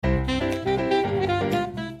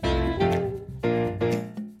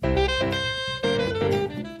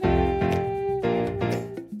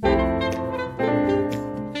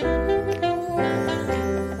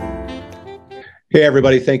Hey,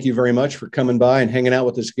 everybody. Thank you very much for coming by and hanging out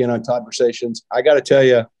with us again on Toddversations. I got to tell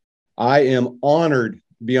you, I am honored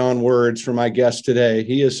beyond words for my guest today.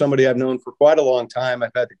 He is somebody I've known for quite a long time.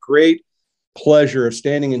 I've had the great pleasure of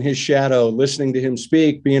standing in his shadow, listening to him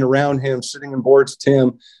speak, being around him, sitting in boards with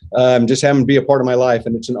him, just having to be a part of my life.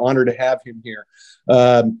 And it's an honor to have him here.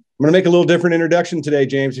 I'm going to make a little different introduction today,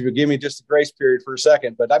 James, if you'll give me just a grace period for a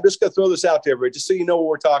second. But I'm just going to throw this out to everybody, just so you know what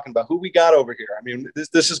we're talking about, who we got over here. I mean,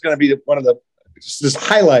 this is going to be one of the this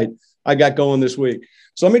highlight I got going this week.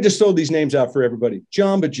 So let me just throw these names out for everybody.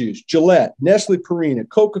 Jamba Juice, Gillette, Nestle Purina,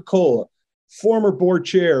 Coca-Cola, former board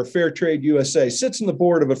chair of Fair Trade USA, sits on the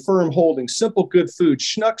board of a firm holding Simple Good Food,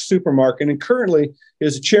 Schnucks Supermarket, and currently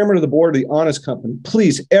is the chairman of the board of the Honest Company.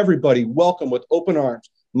 Please, everybody, welcome with open arms,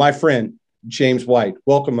 my friend, James White.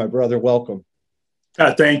 Welcome, my brother. Welcome.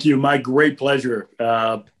 Thank you. My great pleasure.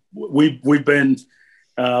 We've been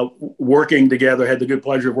working together, had the good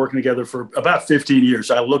pleasure of working together for about 15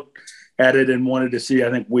 years. I looked at it and wanted to see,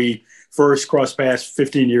 I think we first crossed paths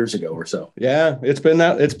 15 years ago or so. Yeah, it's been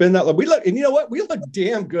that. We look, and you know what? We look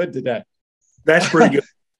damn good today. That's pretty good.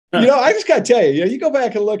 I just got to tell you, you go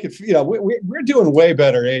back and look at, we're doing way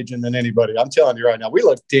better aging than anybody. I'm telling you right now, we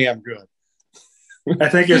look damn good. I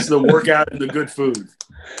think it's the workout and the good food.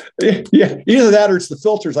 Yeah, either that or it's the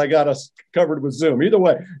filters I got us covered with Zoom. Either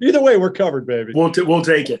way, we're covered, baby. We'll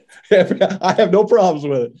take it. I have no problems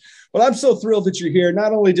with it. But I'm so thrilled that you're here,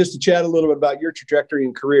 not only just to chat a little bit about your trajectory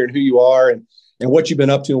and career and who you are and what you've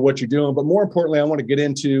been up to and what you're doing, but more importantly, I want to get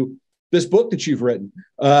into this book that you've written.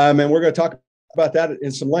 And we're going to talk about that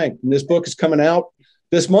in some length. And this book is coming out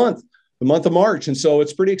this month, the month of March. And so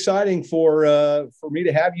it's pretty exciting for me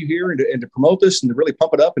to have you here and to promote this and to really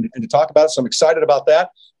pump it up and to talk about it. So I'm excited about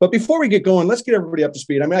that. But before we get going, let's get everybody up to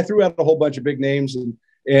speed. I mean, I threw out a whole bunch of big names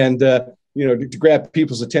and to grab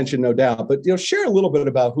people's attention, no doubt. But, share a little bit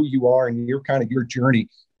about who you are and your journey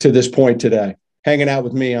to this point today, hanging out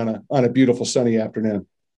with me on a beautiful sunny afternoon.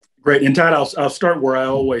 Great. And Todd, I'll start where I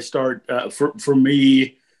always start. For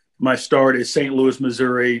me, my start is St. Louis,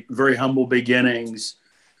 Missouri, very humble beginnings.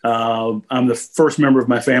 I'm the first member of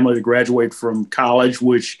my family to graduate from college,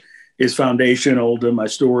 which is foundational to my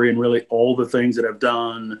story and really all the things that I've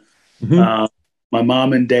done. Mm-hmm. My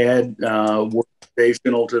mom and dad were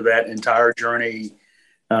foundational to that entire journey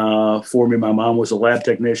for me. My mom was a lab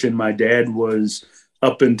technician. My dad was,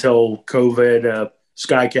 up until COVID,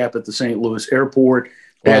 skycap at the St. Louis airport.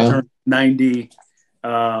 Dad turned 90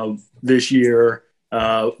 this year.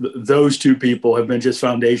 Those two people have been just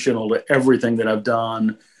foundational to everything that I've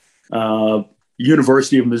done.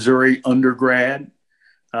 University of Missouri undergrad.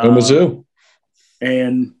 Mizzou.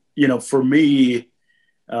 And, for me,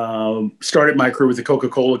 started my career with the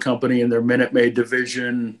Coca-Cola Company in their Minute Maid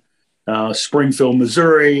division, Springfield,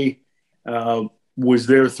 Missouri, was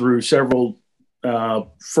there through several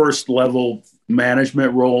first level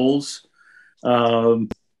management roles.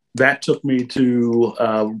 That took me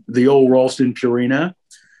to the old Ralston Purina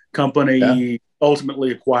company,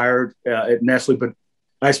 ultimately acquired at Nestle. But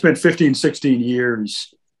I spent 15, 16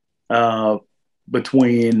 years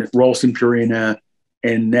between Ralston Purina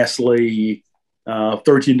and Nestle,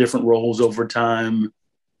 13 different roles over time.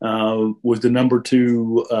 Was the number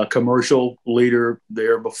 2 commercial leader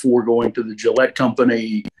there before going to the Gillette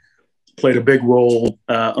company. Played a big role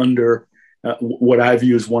under what I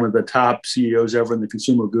view as one of the top CEOs ever in the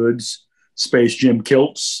consumer goods space. Jim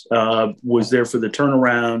Kiltz was there for the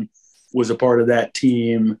turnaround, was a part of that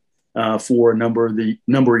team for a number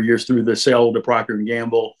of years through the sale to Procter &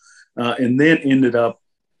 Gamble, and then ended up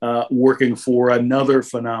working for another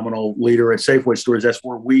phenomenal leader at Safeway Stores. That's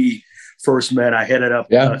where we first met. I headed up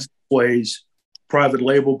Safeway's private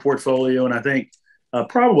label portfolio, and I think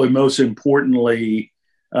probably most importantly,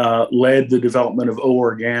 led the development of O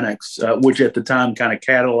Organics, which at the time kind of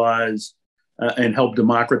catalyzed and helped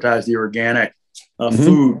democratize the organic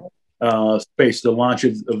food space, the launch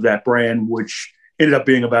of that brand, which ended up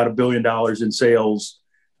being about $1 billion in sales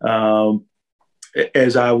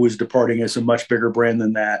as I was departing as a much bigger brand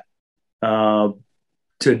than that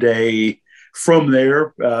today. From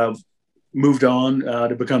there, moved on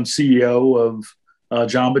to become CEO of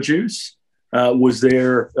Jamba Juice. Was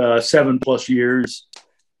there 7+ years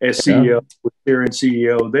as CEO, was there and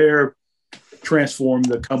CEO there, transformed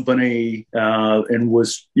the company and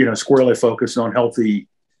was, squarely focused on healthy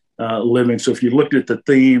living. So if you looked at the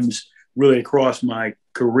themes really across my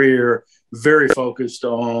career, very focused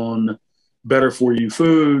on better for you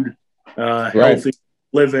food, healthy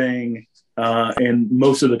living, and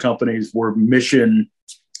most of the companies were mission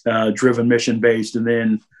driven, mission based. And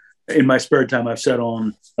then in my spare time, I've sat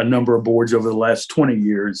on a number of boards over the last 20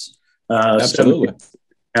 years. Absolutely.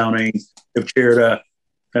 Accounting, have chaired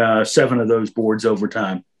 7 of those boards over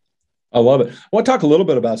time. I love it. I want to talk a little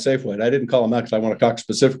bit about Safeway. I didn't call them out because I want to talk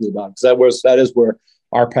specifically about it, because that is where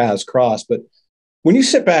our paths cross. But when you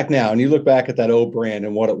sit back now and you look back at that old brand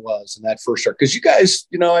and what it was and that first start, because you guys,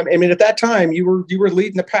 I mean, at that time you were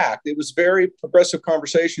leading the pack. It was very progressive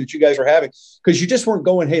conversation that you guys were having, because you just weren't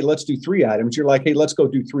going, hey, let's do 3 items. You're like, hey, let's go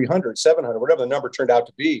do 300, 700, whatever the number turned out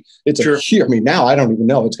to be. It's sure. I mean, now I don't even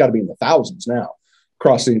know. It's got to be in the thousands now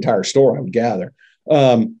across the entire store, I would gather.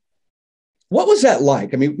 What was that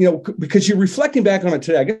like? I mean, because you're reflecting back on it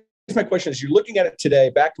today. I guess my question is, you're looking at it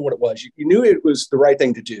today, back to what it was. You knew it was the right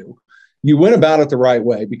thing to do. You went about it the right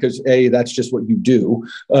way because, A, that's just what you do.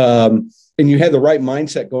 And you had the right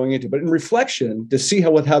mindset going into it. But in reflection, to see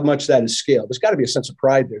how much that is scaled, there's got to be a sense of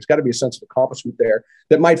pride there. There's got to be a sense of accomplishment there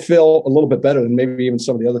that might feel a little bit better than maybe even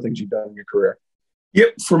some of the other things you've done in your career. Yeah,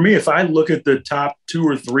 for me, if I look at the top 2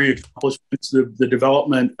 or 3 accomplishments, the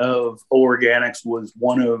development of Organics was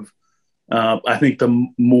one of, I think, the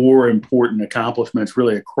more important accomplishments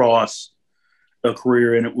really across a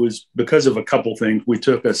career. And it was because of a couple things. We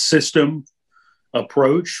took a system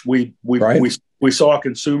approach. We saw a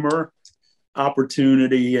consumer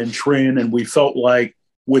opportunity and trend, and we felt like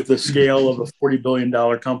with the scale of a $40 billion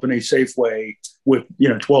company, Safeway, with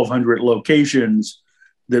 1,200 locations,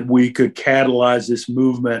 that we could catalyze this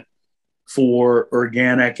movement for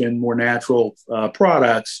organic and more natural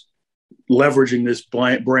products, leveraging this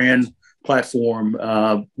brand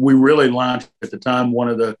platform. We really launched at the time one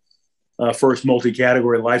of the first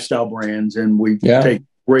multi-category lifestyle brands, and we take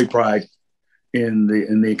great pride in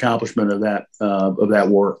the accomplishment of that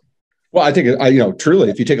work. Well, I think truly,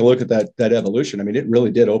 if you take a look at that evolution, I mean, it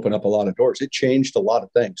really did open up a lot of doors. It changed a lot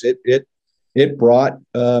of things. It brought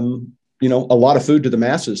a lot of food to the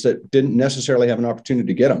masses that didn't necessarily have an opportunity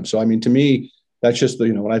to get them. So, I mean, to me, that's just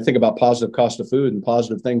when I think about positive cost of food and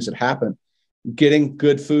positive things that happen, getting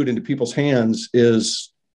good food into people's hands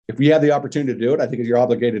is, if we have the opportunity to do it, I think you're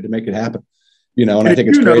obligated to make it happen, and I think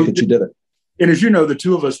it's great that you did it. And as you know, the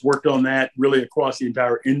 2 of us worked on that really across the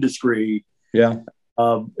entire industry. Yeah.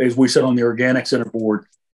 As we sat on the Organic Center board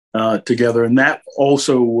together. And that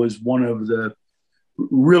also was one of the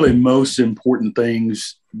really most important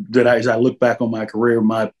things that as I look back on my career,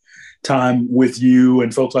 my time with you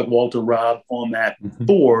and folks like Walter Robb on that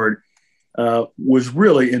board was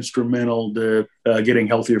really instrumental to getting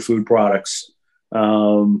healthier food products,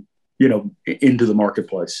 into the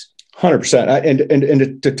marketplace. 100%.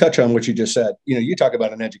 And to touch on what you just said, you talk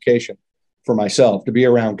about an education for myself to be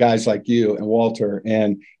around guys like you and Walter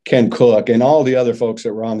and Ken Cook and all the other folks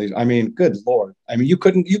that were on these. I mean, good Lord. I mean, you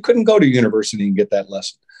couldn't go to university and get that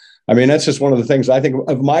lesson. I mean, that's just one of the things I think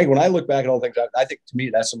of when I look back at all the things, I think to me,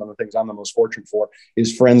 that's some of the things I'm the most fortunate for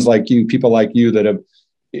is friends like you, people like you that have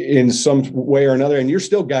in some way or another, and you're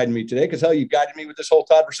still guiding me today because hell, you guided me with this whole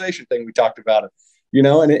conversation thing. We talked about it,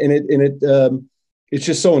 it's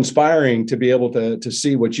just so inspiring to be able to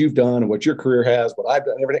see what you've done and what your career has, what I've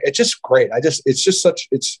done, everything. It's just great.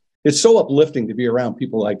 It's so uplifting to be around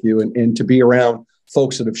people like you and to be around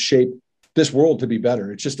folks that have shaped this world to be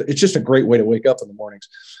better. It's just a great way to wake up in the mornings.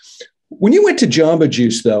 When you went to Jamba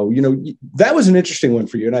Juice, though, that was an interesting one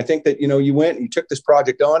for you. And I think that, you went and you took this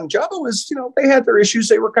project on. Jamba was, they had their issues.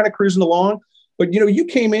 They were kind of cruising along. But, you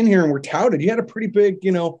came in here and were touted. You had a pretty big,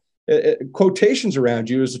 quotations around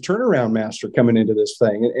you as a turnaround master coming into this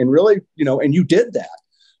thing. And really, and you did that.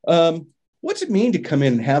 What's it mean to come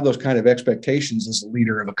in and have those kind of expectations as a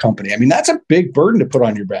leader of a company? I mean, that's a big burden to put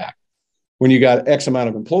on your back when you got X amount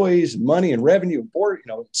of employees and money and revenue and board,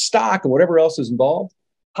 stock and whatever else is involved.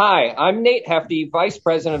 Hi, I'm Nate Hefty, Vice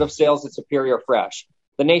President of Sales at Superior Fresh,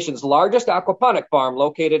 the nation's largest aquaponic farm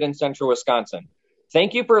located in central Wisconsin.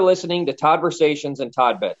 Thank you for listening to Toddversations and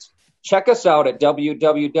Todd Bits. Check us out at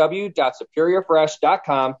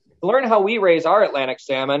www.superiorfresh.com to learn how we raise our Atlantic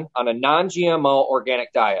salmon on a non-GMO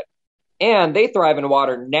organic diet. And they thrive in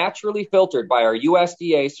water naturally filtered by our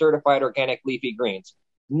USDA certified organic leafy greens,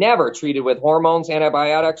 never treated with hormones,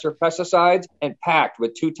 antibiotics, or pesticides, and packed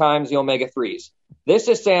with 2 times the omega-3s. This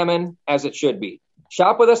is salmon as it should be.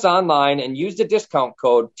 Shop with us online and use the discount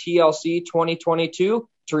code TLC2022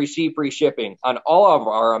 to receive free shipping on all of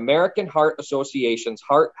our American Heart Association's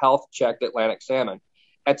Heart Health Checked Atlantic salmon.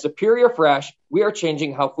 At Superior Fresh, we are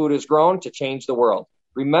changing how food is grown to change the world.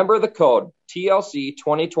 Remember the code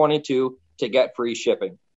TLC2022 to get free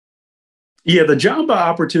shipping. Yeah, the Jamba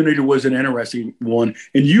opportunity was an interesting one.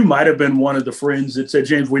 And you might have been one of the friends that said,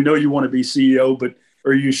 James, we know you want to be CEO, but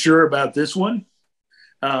are you sure about this one?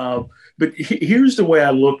 But here's the way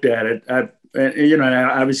I looked at it. I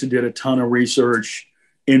obviously did a ton of research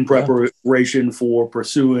in preparation for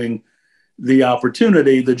pursuing the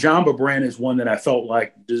opportunity. The Jamba brand is one that I felt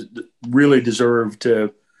like really deserved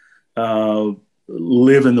to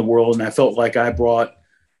live in the world. And I felt like I brought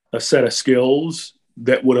a set of skills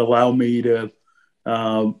that would allow me to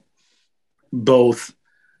both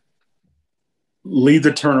lead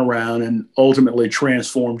the turnaround and ultimately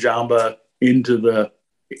transform Jamba into the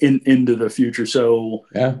future. So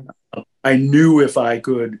Yeah. I knew if I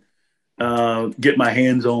could get my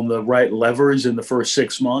hands on the right levers in the first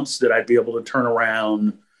 6 months that I'd be able to turn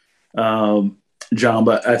around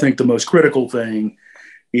Jamba. I think the most critical thing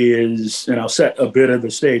is, and I'll set a bit of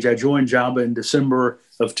the stage. I joined Jamba in December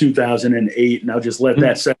of 2008, and I'll just let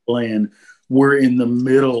that settle in. We're in the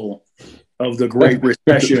middle of the Great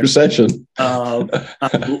Recession.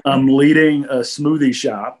 I'm leading a smoothie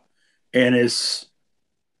shop, and it's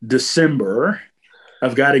December.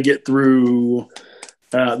 I've got to get through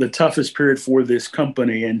the toughest period for this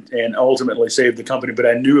company and ultimately save the company. But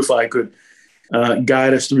I knew if I could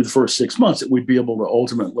guide us through the first 6 months, that we'd be able to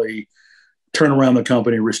ultimately turn around the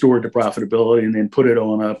company, restore it to profitability, and then put it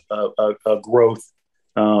on a growth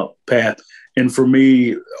path. And for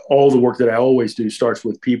me, all the work that I always do starts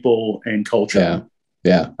with people and culture.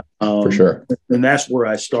 Yeah, for sure. And that's where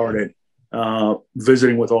I started,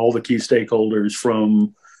 visiting with all the key stakeholders,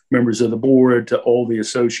 from members of the board to all the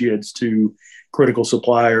associates to critical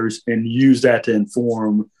suppliers, and use that to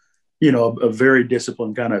inform, a very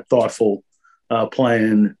disciplined, kind of thoughtful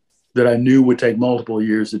plan that I knew would take multiple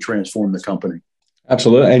years to transform the company.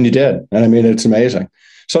 Absolutely. And you did. And I mean, it's amazing.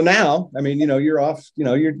 So now, I mean, you're off,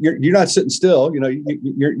 you're not sitting still,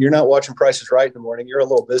 you're not watching Price is Right in the morning. You're a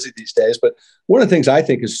little busy these days, but one of the things I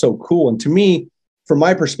think is so cool. And to me, from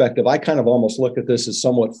my perspective, I kind of almost look at this as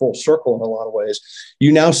somewhat full circle in a lot of ways.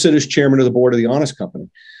 You now sit as chairman of the board of the Honest Company.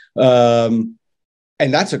 And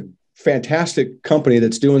that's a fantastic company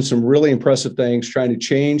that's doing some really impressive things, trying to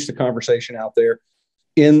change the conversation out there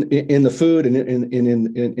in the food and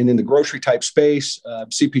in the grocery type space,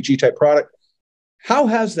 CPG type product. How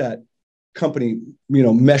has that company,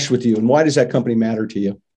 meshed with you, and why does that company matter to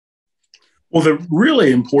you? Well, the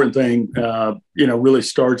really important thing, really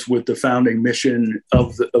starts with the founding mission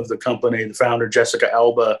of the company. The founder, Jessica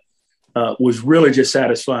Alba, was really just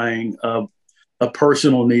satisfying a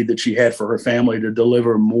personal need that she had for her family to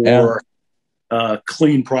deliver more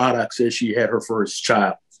clean products as she had her first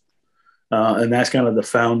child. And that's kind of the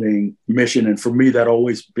founding mission. And for me, that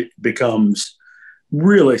always becomes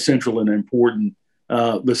really central and important.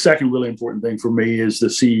 The second really important thing for me is the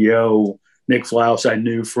CEO, Nick Flaus. I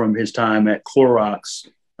knew from his time at Clorox.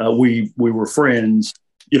 We were friends,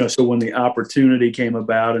 so when the opportunity came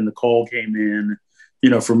about and the call came in,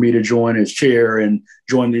 for me to join as chair and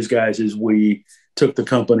join these guys as we took the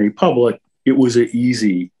company public, it was an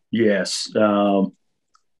easy yes.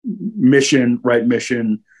 Mission,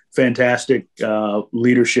 fantastic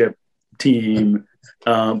leadership team.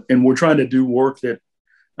 And we're trying to do work that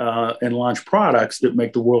and launch products that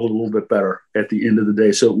make the world a little bit better at the end of the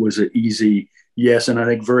day. So it was an easy yes. And I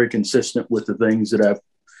think very consistent with the things that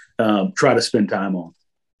I've tried to spend time on.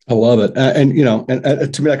 I love it. And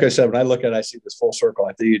to me, like I said, when I look at it, I see this full circle.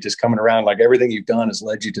 I think you're just coming around, like everything you've done has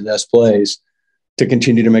led you to this place to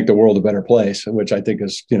continue to make the world a better place, which I think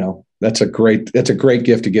is, that's a great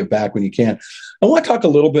gift to give back when you can. I want to talk a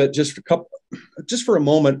little bit, just for a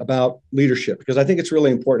moment, about leadership, because I think it's really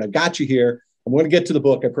important. I got you here. I'm going to get to the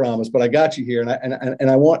book, I promise, but I got you here.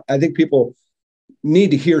 I think people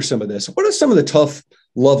need to hear some of this. What are some of the tough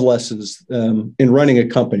love lessons in running a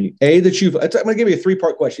company? I'm going to give you a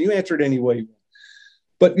 3-part question. You answer it any way you want.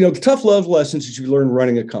 But, the tough love lessons that you've learned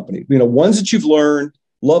running a company, ones that you've learned,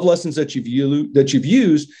 love lessons that you've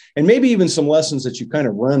used, and maybe even some lessons that you've kind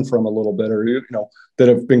of run from a little bit, or, that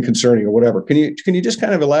have been concerning or whatever. Can you just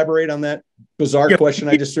kind of elaborate on that bizarre question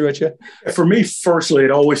I just threw at you? For me, firstly,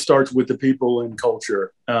 it always starts with the people and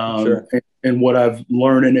culture. Sure. And what I've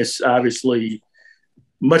learned, and it's obviously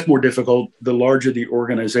much more difficult the larger the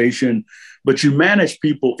organization, but you manage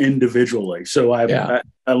people individually. So I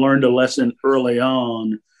learned a lesson early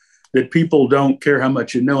on that people don't care how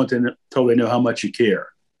much you know until they know how much you care.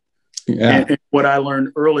 Yeah. And what I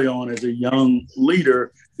learned early on as a young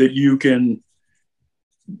leader, that you can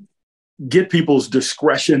get people's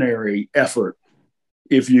discretionary effort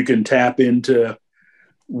if you can tap into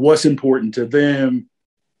what's important to them,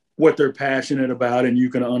 what they're passionate about, and you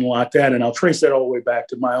can unlock that. And I'll trace that all the way back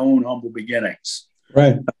to my own humble beginnings.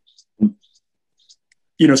 Right.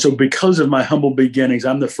 So because of my humble beginnings,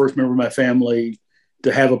 I'm the first member of my family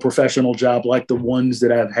to have a professional job like the ones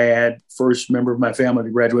that I've had, first member of my family to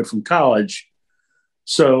graduate from college.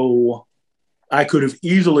 So I could have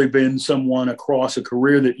easily been someone across a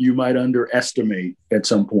career that you might underestimate at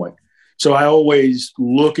some point. So I always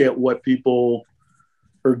look at what people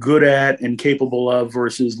are good at and capable of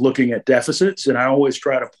versus looking at deficits. And I always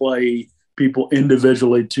try to play people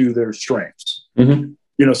individually to their strengths.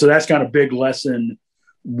 Mm-hmm. So that's kind of big lesson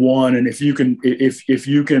one. And if you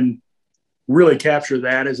can really capture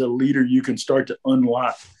that as a leader, you can start to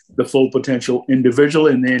unlock the full potential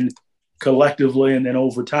individually and then collectively. And then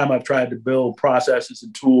over time, I've tried to build processes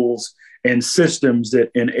and tools and systems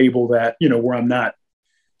that enable that, where I'm not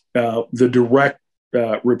the direct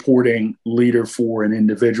reporting leader for an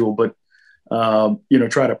individual, but,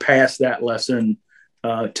 try to pass that lesson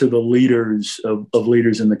to the leaders of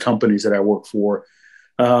leaders in the companies that I work for.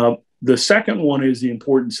 The second one is the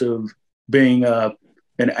importance of being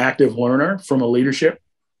an active learner from a leadership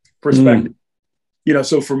perspective.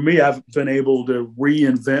 So for me, I've been able to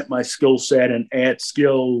reinvent my skill set and add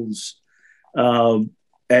skills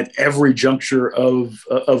at every juncture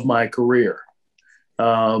of my career.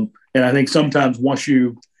 And I think sometimes once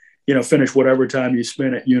you finish whatever time you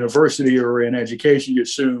spend at university or in education, you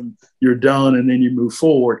assume you're done and then you move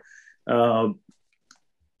forward. But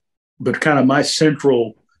kind of my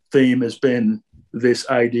central theme has been this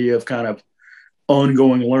idea of kind of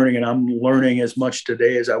ongoing learning. And I'm learning as much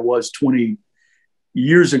today as I was 20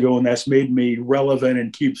 years ago. And that's made me relevant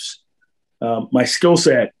and keeps my skill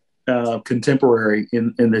set contemporary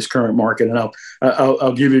in this current market. And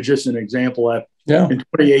I'll give you just an example. In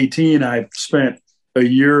 2018, I spent a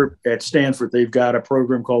year at Stanford. They've got a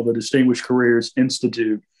program called the Distinguished Careers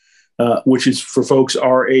Institute, which is for folks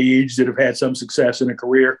our age that have had some success in a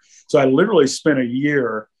career. So I literally spent a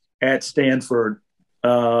year at Stanford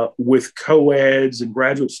with co-eds and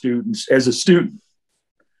graduate students as a student,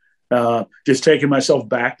 just taking myself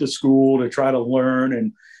back to school to try to learn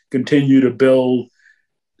and continue to build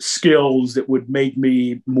skills that would make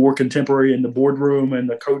me more contemporary in the boardroom and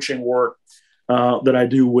the coaching work that I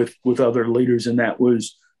do with other leaders. And that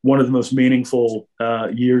was one of the most meaningful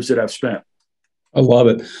years that I've spent. I love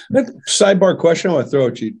it. Sidebar question I want to throw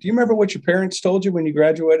at you. Do you remember what your parents told you when you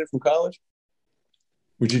graduated from college?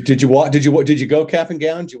 Did you go cap and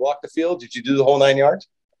gown? Did you walk the field? Did you do the whole 9 yards?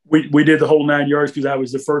 We did the whole 9 yards because I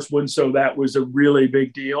was the first one. So that was a really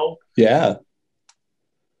big deal. Yeah.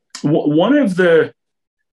 One of the,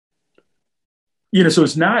 so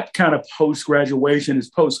it's not kind of post-graduation, it's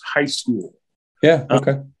post-high school. Yeah.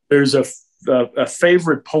 Okay. There's a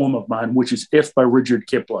favorite poem of mine, which is If by Rudyard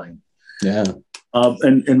Kipling. Yeah.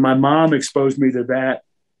 And my mom exposed me to that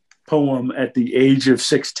poem at the age of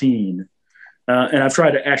 16. And I've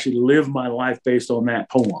tried to actually live my life based on that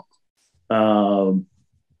poem.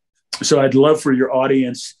 So I'd love for your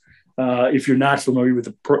audience, if you're not familiar with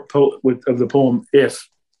the poem "If"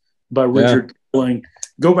 by Rudyard Kipling,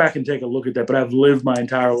 go back and take a look at that. But I've lived my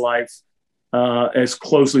entire life as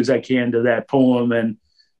closely as I can to that poem, and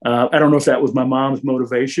I don't know if that was my mom's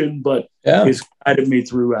motivation, but it's guided me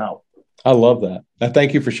throughout. I love that.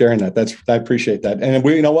 Thank you for sharing that. I appreciate that. And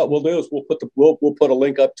you know what we'll do is we'll put a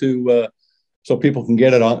link up to so people can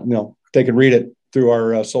get it on. They can read it through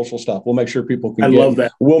our social stuff. We'll make sure people can. I love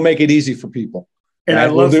that. We'll make it easy for people. And I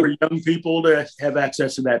love for young people to have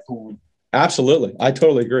access to that poem. Absolutely, I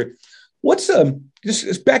totally agree. What's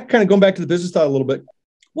just back, kind of going back to the business thought a little bit.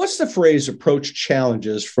 What's the phrase "approach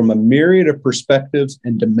challenges from a myriad of perspectives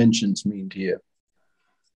and dimensions" mean to you?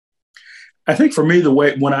 I think for me,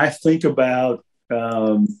 when I think about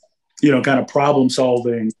kind of problem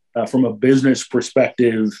solving from a business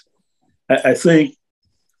perspective, I think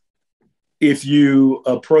if you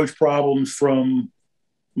approach problems from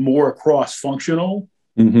more a cross-functional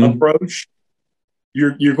approach,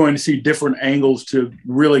 you're going to see different angles to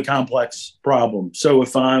really complex problems. So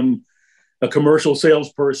if I'm a commercial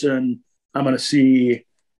salesperson, I'm going to see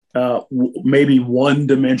maybe one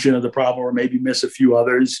dimension of the problem or maybe miss a few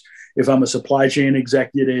others. If I'm a supply chain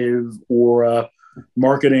executive or a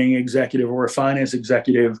marketing executive or a finance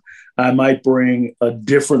executive, I might bring a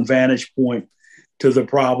different vantage point to the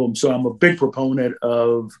problem. So I'm a big proponent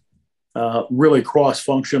of really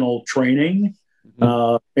cross-functional training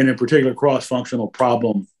and in particular cross-functional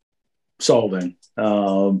problem solving.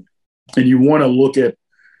 And you want to look at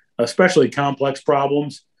especially complex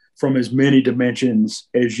problems from as many dimensions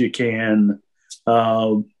as you can.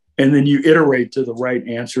 And then you iterate to the right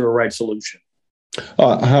answer or right solution.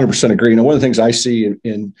 100% agree. One of the things I see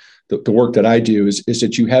in the work that I do is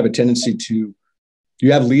that you have a tendency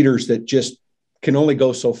you have leaders that just can only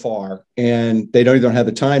go so far, and they don't have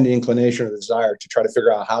the time, the inclination, or the desire to try to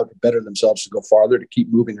figure out how to better themselves to go farther, to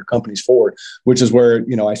keep moving their companies forward, which is where,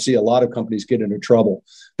 I see a lot of companies get into trouble.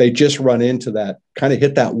 They just run into that, kind of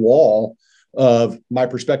hit that wall of my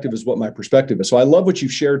perspective is what my perspective is. So I love what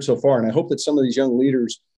you've shared so far. And I hope that some of these young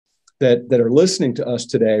leaders that are listening to us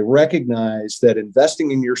today recognize that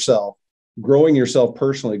investing in yourself, growing yourself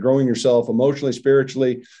personally, growing yourself emotionally,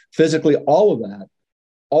 spiritually, physically, all of that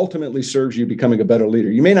ultimately serves you becoming a better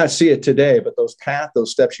leader. You may not see it today, but those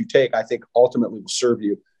steps you take, I think ultimately will serve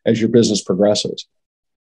you as your business progresses.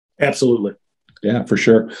 Absolutely. Yeah, for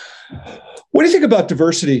sure. What do you think about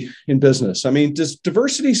diversity in business? I mean, does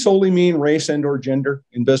diversity solely mean race and or gender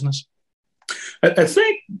in business? I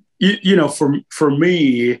think, for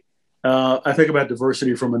me, I think about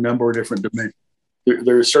diversity from a number of different dimensions.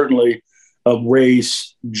 There is certainly a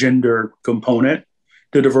race, gender component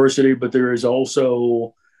to diversity, but there is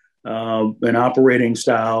also an operating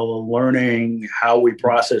style, learning how we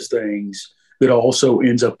process things that also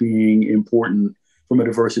ends up being important from a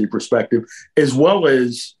diversity perspective, as well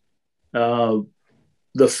as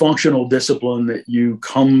the functional discipline that you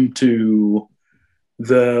come to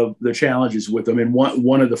the challenges with. I mean,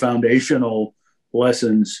 one of the foundational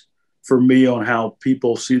lessons for me on how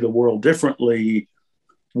people see the world differently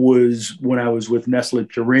was when I was with Nestle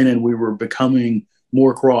Purina and we were becoming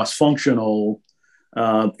more cross-functional.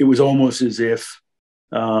 It was almost as if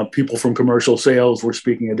people from commercial sales were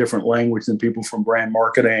speaking a different language than people from brand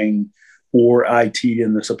marketing or IT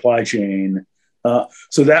in the supply chain.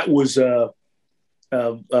 So that was a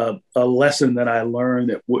lesson that I learned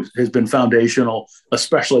that has been foundational,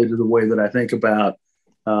 especially to the way that I think about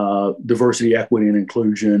diversity, equity, and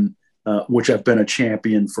inclusion, which I've been a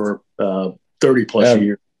champion for 30 plus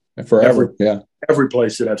years. Forever. Every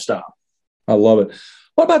place that I've stopped. I love it.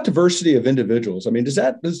 What about diversity of individuals? I mean,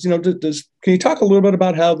 can you talk a little bit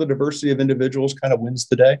about how the diversity of individuals kind of wins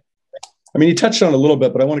the day? I mean, you touched on it a little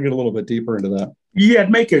bit, but I want to get a little bit deeper into that. Yeah,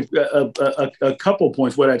 I'd make a couple of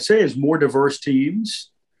points. What I'd say is more diverse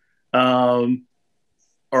teams are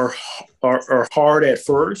hard at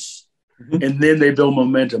first, and then they build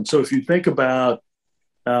momentum. So if you think about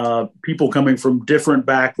people coming from different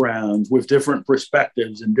backgrounds with different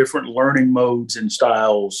perspectives and different learning modes and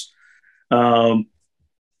styles,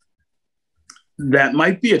 that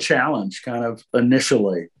might be a challenge kind of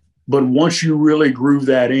initially. But once you really groove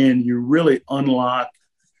that in, you really unlock,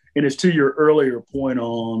 and it's to your earlier point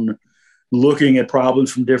on looking at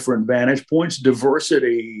problems from different vantage points.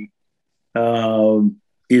 Diversity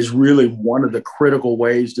is really one of the critical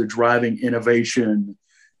ways to driving innovation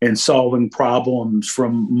and solving problems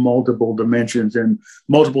from multiple dimensions and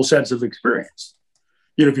multiple sets of experience.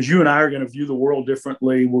 Because you and I are going to view the world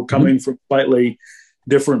differently. We're coming from slightly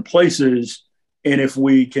different places. And if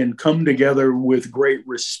we can come together with great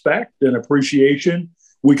respect and appreciation,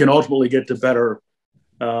 we can ultimately get to better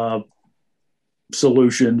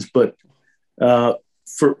solutions. But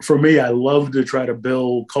for me, I love to try to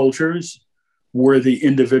build cultures where the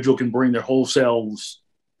individual can bring their whole selves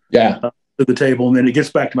to the table. And then it gets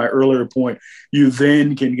back to my earlier point. You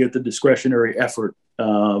then can get the discretionary effort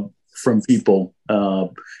from people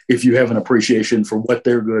if you have an appreciation for what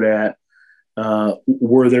they're good at,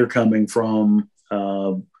 where they're coming from,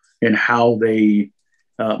 and how they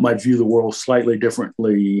might view the world slightly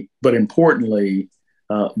differently, but importantly,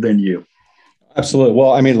 than you. Absolutely.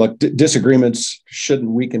 Well, I mean, look, disagreements shouldn't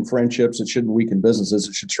weaken friendships. It shouldn't weaken businesses.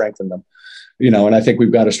 It should strengthen them. And I think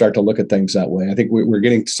we've got to start to look at things that way. I think we're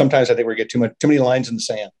getting, sometimes I think we get too many lines in the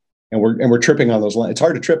sand, and we're tripping on those lines. It's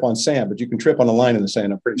hard to trip on sand, but you can trip on a line in the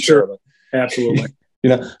sand. I'm pretty sure of it. Absolutely.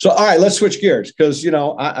 So, all right, let's switch gears because,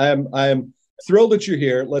 I'm thrilled that you're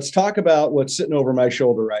here. Let's talk about what's sitting over my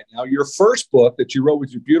shoulder right now. Your first book that you wrote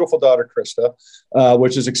with your beautiful daughter, Krista,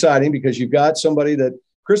 which is exciting because you've got somebody that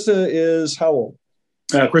Krista is how old?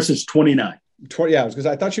 Krista's 29. 20, yeah, because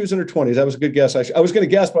I thought she was in her 20s. That was a good guess. I was going to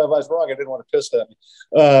guess, but if I was wrong, I didn't want to piss at me.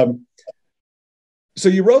 So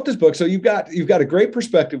you wrote this book. So you've got a great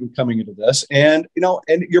perspective coming into this, and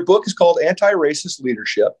and your book is called Anti-Racist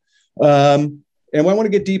Leadership. And I want to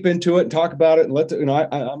get deep into it and talk about it. And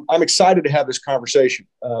I'm excited to have this conversation,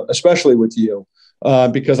 especially with you,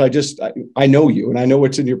 because I know you and I know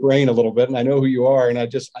what's in your brain a little bit, and I know who you are, and I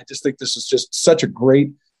just think this is just such a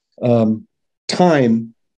great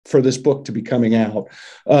time for this book to be coming out.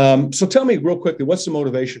 So tell me real quickly, what's the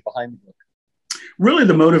motivation behind the book? Really,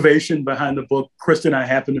 the motivation behind the book, Krista and I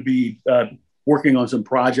happened to be working on some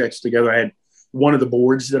projects together. I had one of the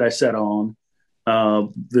boards that I sat on.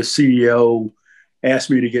 The CEO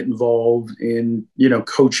asked me to get involved in,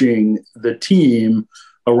 coaching the team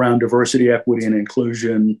around diversity, equity, and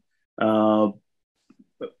inclusion. Krista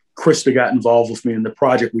got involved with me in the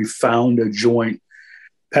project. We found a joint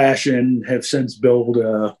passion, have since built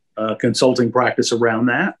a consulting practice around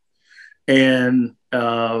that. And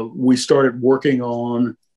we started working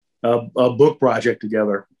on a book project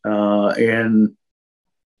together. And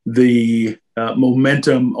the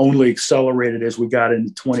momentum only accelerated as we got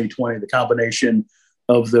into 2020. The combination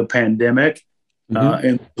of the pandemic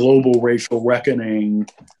and global racial reckoning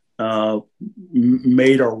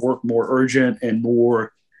made our work more urgent and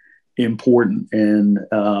more important. And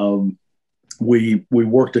we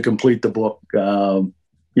worked to complete the book,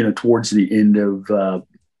 towards the end of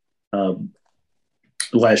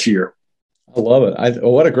last year. I love it.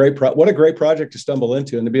 What a great project to stumble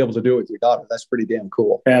into, and to be able to do it with your daughter. That's pretty damn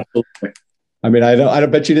cool. Absolutely. I mean, I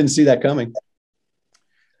don't bet you didn't see that coming.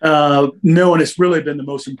 No, and it's really been the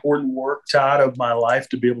most important work, Todd, of my life,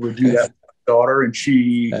 to be able to do that with my daughter. And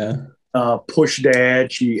she pushed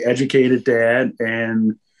Dad, she educated Dad,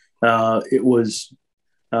 and it was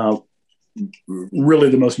really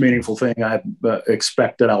the most meaningful thing I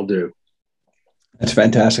expect that I'll do. That's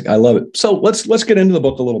fantastic. I love it. So let's get into the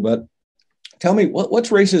book a little bit. Tell me,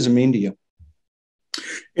 what's racism mean to you?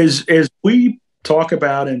 As we talk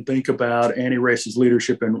about and think about anti-racist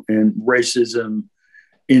leadership and racism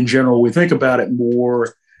in general, we think about it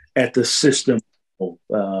more at the system. So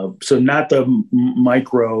not the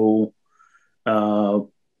micro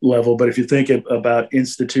level, but if you think about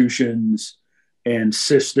institutions and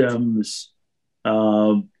systems,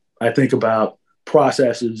 I think about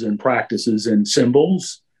processes and practices and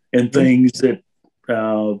symbols and things that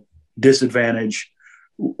disadvantage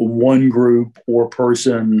one group or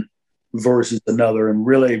person versus another. And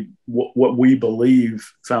really what we believe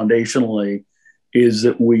foundationally is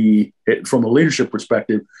that we, from a leadership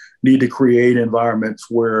perspective, need to create environments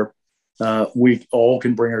where we all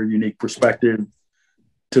can bring our unique perspective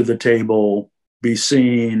to the table, be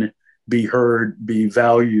seen, be heard, be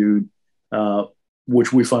valued,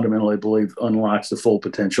 which we fundamentally believe unlocks the full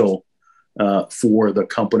potential for the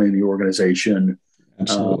company and the organization.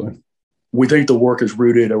 Absolutely. We think the work is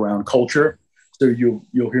rooted around culture. So you'll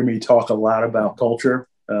hear me talk a lot about culture,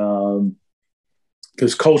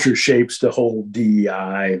 because culture shapes the whole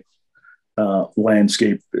DEI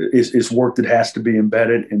landscape. It's work that has to be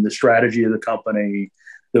embedded in the strategy of the company,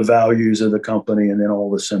 the values of the company, and then all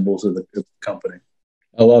the symbols of the company.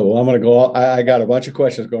 I love it. Well, I'm going to go. I got a bunch of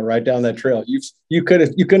questions going right down that trail. You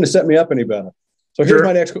couldn't have set me up any better. So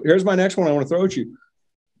here's my next one I want to throw at you.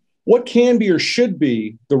 What can be or should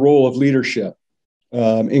be the role of leadership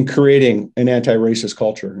in creating an anti-racist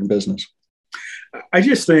culture in business? I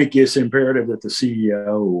just think it's imperative that the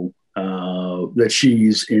CEO, that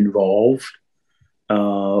she's involved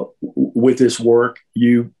with this work.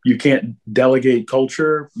 You can't delegate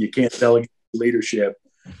culture. You can't delegate leadership.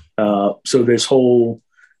 So this whole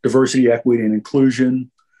diversity, equity, and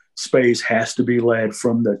inclusion space has to be led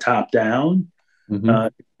from the top down.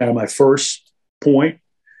 Kind of my first point.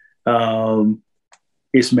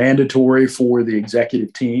 It's mandatory for the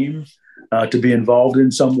executive team to be involved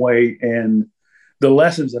in some way. And the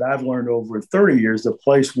lessons that I've learned over 30 years, the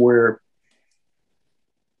place where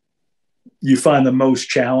you find the most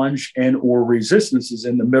challenge and or resistance is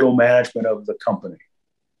in the middle management of the company.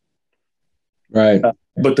 Right.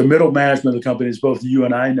 But the middle management of the company, as both you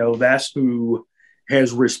and I know, that's who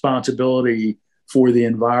has responsibility for the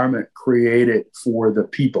environment created for the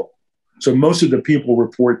people. So most of the people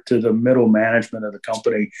report to the middle management of the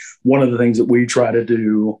company. One of the things that we try to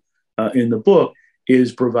do in the book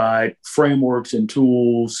is provide frameworks and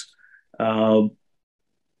tools that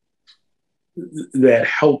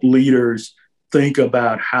help leaders think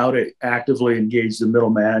about how to actively engage the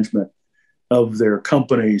middle management of their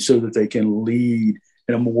company so that they can lead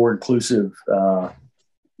in a more inclusive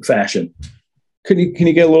fashion. Can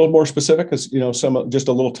you get a little more specific? Because just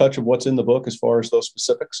a little touch of what's in the book as far as those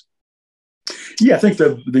specifics. Yeah, I think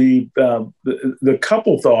the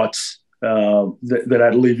couple thoughts that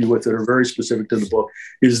I'd leave you with that are very specific to the book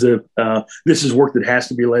is that this is work that has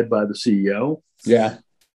to be led by the CEO. Yeah.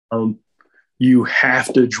 You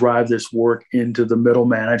have to drive this work into the middle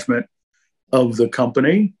management of the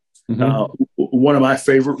company. One of my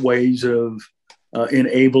favorite ways of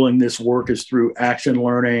enabling this work is through action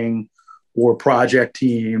learning or project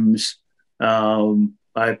teams.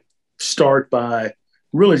 I start by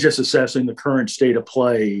really just assessing the current state of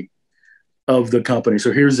play of the company.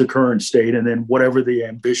 So here's the current state, and then whatever the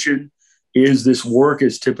ambition is, this work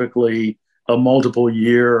is typically a multiple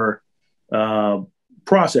year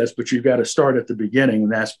process, but you've got to start at the beginning.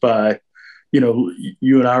 And that's by,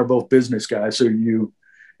 you and I are both business guys. So and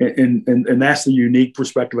that's the unique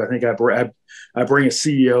perspective. I think I bring a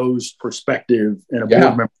CEO's perspective and a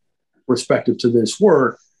board member perspective to this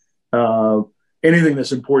work. Anything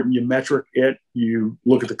that's important, you metric it, you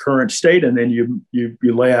look at the current state, and then you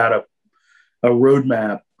lay out a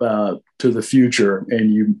roadmap to the future,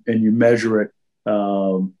 and you measure it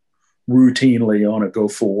routinely on a go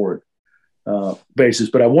forward basis.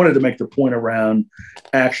 But I wanted to make the point around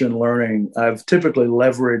action learning. I've typically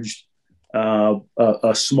leveraged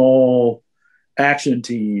a small action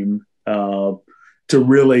team to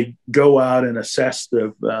really go out and assess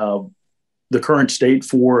the current state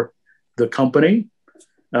for the company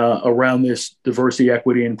around this diversity,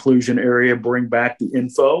 equity, inclusion area, bring back the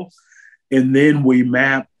info, and then we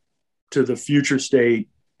map to the future state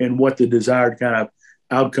and what the desired kind of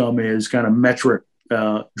outcome is, kind of metric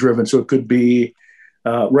driven. So it could be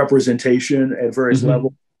representation at various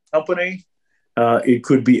levels of the company. It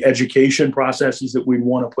could be education processes that we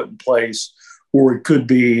want to put in place, or it could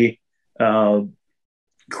be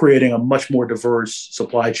creating a much more diverse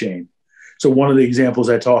supply chain. So one of the examples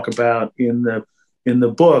I talk about in the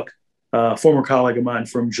book, a former colleague of mine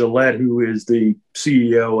from Gillette, who is the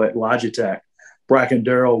CEO at Logitech, Bracken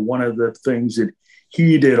Darrell, one of the things that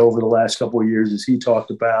he did over the last couple of years is he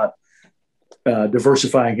talked about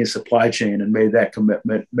diversifying his supply chain and made that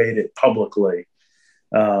commitment, made it publicly.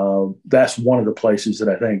 That's one of the places that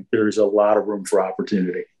I think there's a lot of room for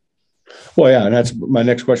opportunity. Well, yeah, and that's my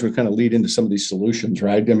next question would kind of lead into some of these solutions,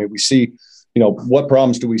 right? I mean, we see, what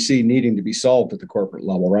problems do we see needing to be solved at the corporate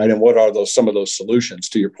level, right? And what are some of those solutions,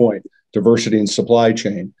 to your point, diversity in supply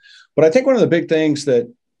chain? But I think one of the big things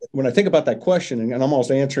that when I think about that question, and I'm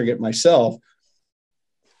almost answering it myself,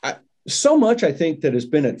 so much I think that has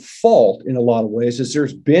been at fault in a lot of ways is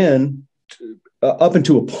there's been up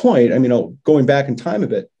until a point, going back in time a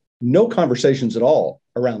bit, no conversations at all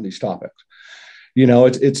around these topics.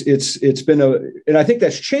 It's been and I think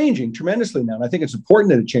that's changing tremendously now. And I think it's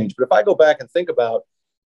important that it change. But if I go back and think about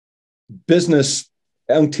business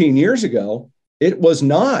 18 years ago, it was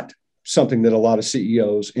not something that a lot of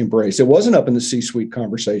CEOs embraced. It wasn't up in the C-suite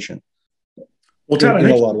conversation. Well, Tom, in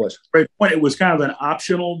a lot of ways. Great point. It was kind of an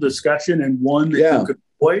optional discussion and one that you could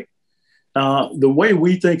avoid. The way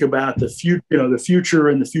we think about the future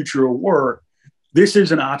and the future of work, this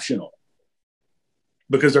isn't optional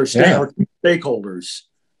because our stakeholders,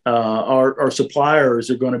 our suppliers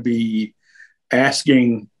are going to be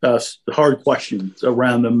asking us hard questions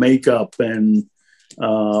around the makeup and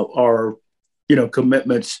our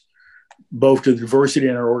commitments both to diversity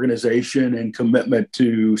in our organization and commitment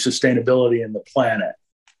to sustainability in the planet.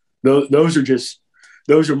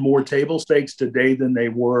 Those are more table stakes today than they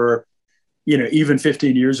were, even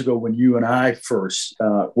 15 years ago when you and I first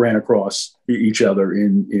ran across each other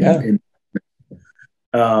and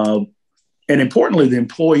importantly, the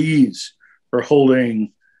employees are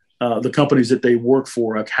holding the companies that they work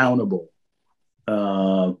for accountable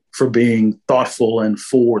for being thoughtful and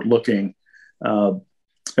forward-looking.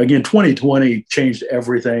 Again, 2020 changed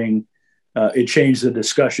everything. It changed the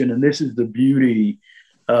discussion. And this is the beauty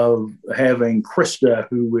of having Krista,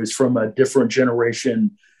 who is from a different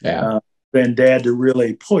generation than Dad, to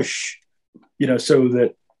really push, so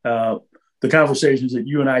that the conversations that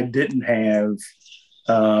you and I didn't have,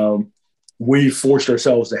 we forced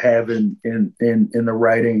ourselves to have in the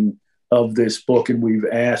writing of this book. And we've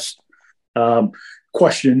asked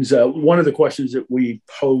questions. One of the questions that we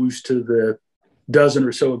posed to the dozen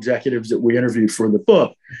or so executives that we interviewed for the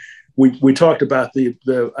book, we talked about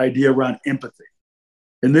the idea around empathy.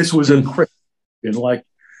 And this was a question like,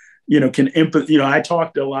 can empathy, I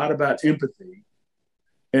talked a lot about empathy,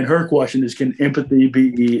 and her question is, can empathy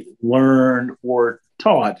be learned or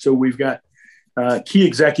taught? So we've got key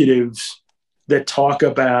executives that talk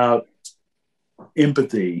about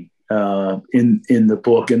empathy in the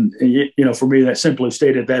book. And, for me, that simply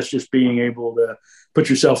stated, that's just being able to put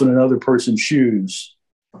yourself in another person's shoes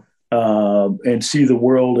and see the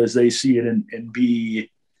world as they see it and be,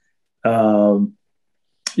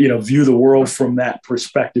 view the world from that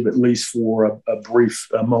perspective, at least for a brief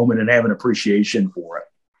moment, and have an appreciation for it.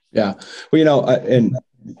 Yeah. Well, and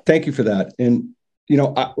thank you for that. And,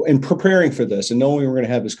 in preparing for this and knowing we were going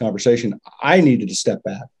to have this conversation, I needed to step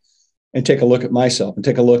back and take a look at myself and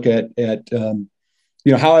take a look at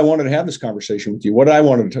how I wanted to have this conversation with you, what I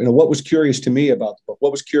wanted to, what was curious to me about the book,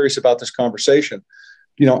 what was curious about this conversation,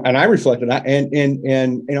 and I reflected,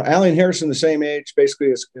 and Allie and Harrison, the same age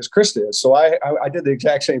basically as Krista is. So I did the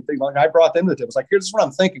exact same thing. Like I brought them to the table. It's like, here's what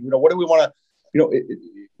I'm thinking, what do we want to,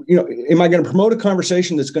 am I going to promote a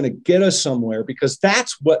conversation that's going to get us somewhere? Because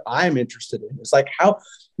that's what I'm interested in. It's like how,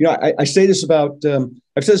 I say this about,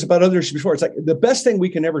 I've said this about others before. It's like the best thing we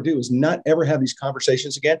can ever do is not ever have these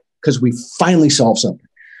conversations again, because we finally solve something,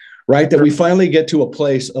 right? That we finally get to a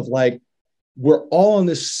place of like, we're all on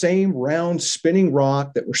this same round spinning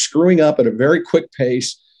rock that we're screwing up at a very quick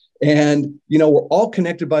pace. And, we're all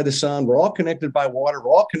connected by the sun. We're all connected by water.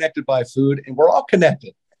 We're all connected by food, and we're all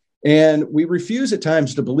connected. And we refuse at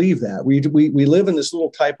times to believe that. We live in this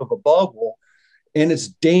little type of a bubble, and it's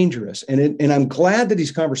dangerous. And I'm glad that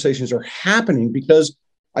these conversations are happening, because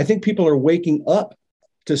I think people are waking up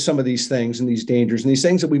to some of these things and these dangers and these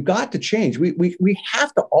things that we've got to change. We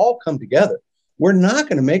have to all come together. We're not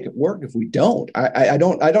going to make it work if we don't. I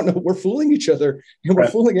don't know. We're fooling each other, and we're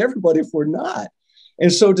fooling everybody if we're not.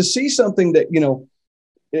 And so to see something that,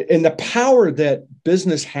 and the power that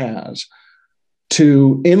business has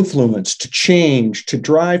to influence, to change, to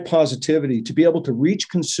drive positivity, to be able to reach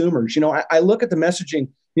consumers. I look at the messaging.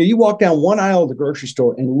 You walk down one aisle of the grocery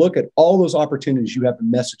store and look at all those opportunities you have to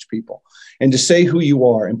message people and to say who you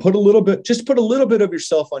are, and put a little bit of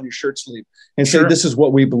yourself on your shirt sleeve and say, this is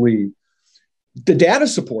what we believe. The data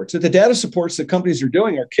supports it. The data supports that companies are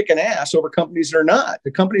doing are kicking ass over companies that are not.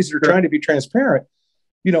 The companies that are trying to be transparent,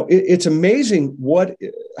 it's amazing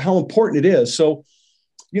how important it is. So,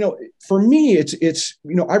 for me, it's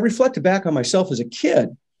I reflected back on myself as a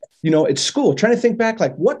kid, at school, trying to think back,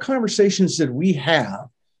 like, what conversations did we have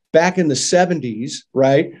back in the 70s,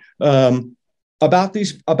 right? About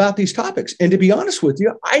these topics. And to be honest with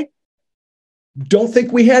you, I don't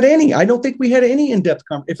think we had any. I don't think we had any in-depth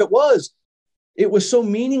conversation. If it was so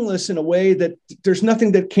meaningless in a way that there's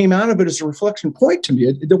nothing that came out of it as a reflection point to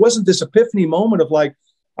me. There wasn't this epiphany moment of like,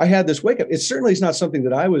 I had this wake up. It certainly is not something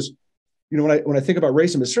that I was, when I think about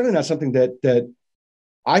racism, it's certainly not something that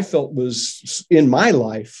I felt was in my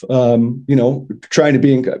life, trying to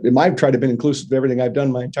be inclusive of everything I've done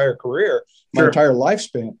my entire career, my entire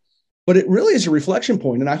lifespan. But it really is a reflection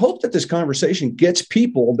point. And I hope that this conversation gets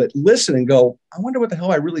people that listen and go, I wonder what the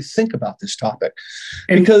hell I really think about this topic.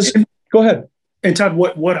 Because go ahead. And Todd,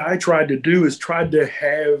 what I tried to do is tried to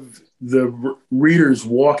have the readers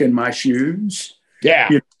walk in my shoes. Yeah.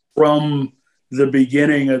 From the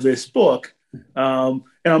beginning of this book. And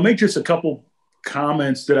I'll make just a couple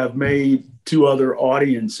comments that I've made to other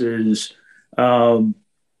audiences. And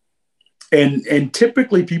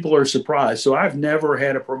typically people are surprised. So I've never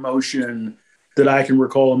had a promotion that I can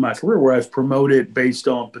recall in my career where I've promoted based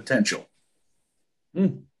on potential.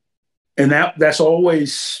 And that's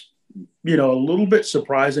always, a little bit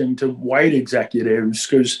surprising to white executives,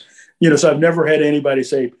 because, so I've never had anybody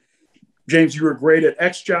say, James, you were great at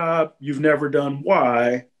X job. You've never done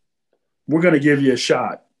Y. We're going to give you a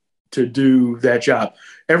shot to do that job.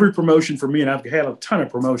 Every promotion for me, and I've had a ton of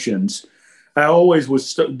promotions, I always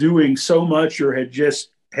was doing so much or had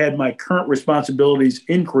just had my current responsibilities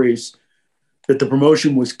increase that the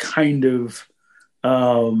promotion was kind of,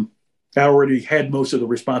 I already had most of the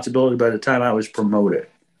responsibility by the time I was promoted.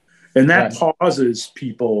 And that pauses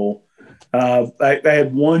people. I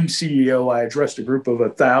had one CEO, I addressed a group of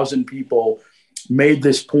 1,000 people, made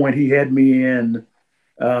this point. He had me in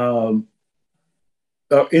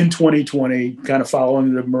 2020, kind of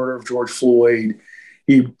following the murder of George Floyd.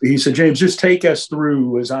 He said, James, just take us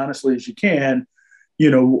through as honestly as you can,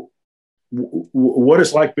 what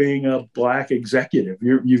it's like being a Black executive.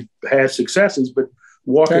 You've had successes, but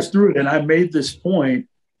walk us through it. And I made this point,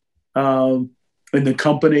 and the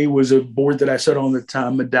company was a board that I sat on at the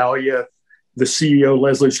time, Medallia. The CEO,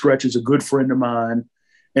 Leslie Stretch, is a good friend of mine.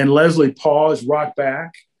 And Leslie paused, rocked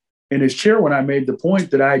back in his chair when I made the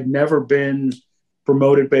point that I'd never been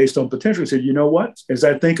promoted based on potential. He said, you know what? As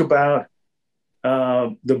I think about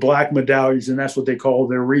the Black medallions, and that's what they call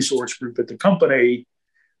their resource group at the company,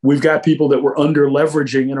 we've got people that we're under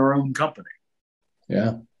leveraging in our own company.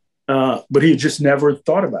 Yeah. But he had just never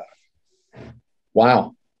thought about it.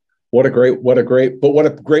 Wow. What a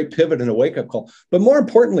great pivot and a wake-up call. But more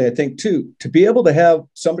importantly, I think, too, to be able to have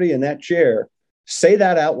somebody in that chair say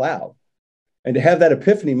that out loud and to have that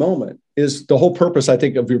epiphany moment is the whole purpose, I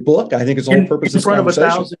think, of your book. I think it's the whole purpose in of front this of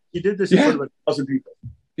conversation. You did this in front of 1,000 people.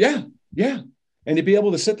 Yeah, yeah. And to be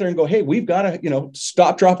able to sit there and go, hey, we've got to,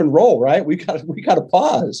 stop, drop, and roll, right? We got to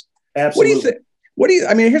pause. Absolutely. What do you,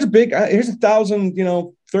 I mean, here's a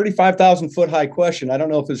 35,000 foot high question. I don't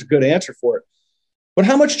know if there's a good answer for it. But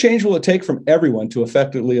how much change will it take from everyone to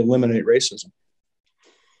effectively eliminate racism?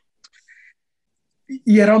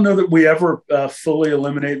 Yeah, I don't know that we ever fully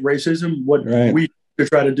eliminate racism. What we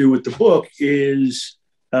try to do with the book is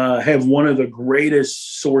have one of the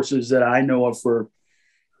greatest sources that I know of for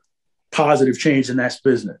positive change, and that's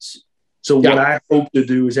business. So what I hope to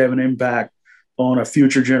do is have an impact on a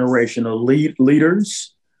future generation of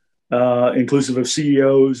leaders, inclusive of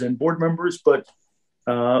CEOs and board members, but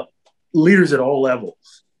leaders at all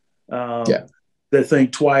levels that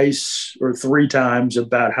think twice or three times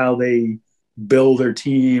about how they build their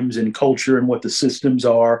teams and culture and what the systems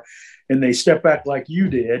are. And they step back like you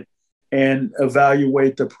did and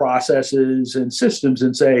evaluate the processes and systems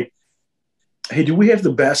and say, hey, do we have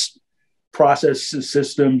the best processes,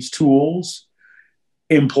 systems, tools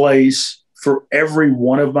in place for every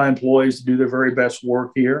one of my employees to do their very best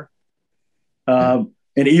work here? And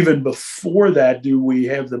even before that, do we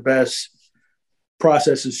have the best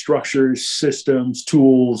processes, structures, systems,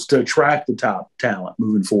 tools to attract the top talent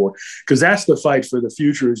moving forward? Because that's the fight for the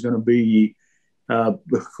future, is going to be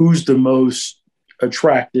who's the most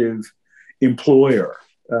attractive employer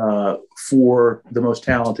for the most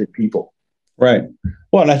talented people. Right.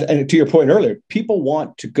 Well, and to your point earlier, people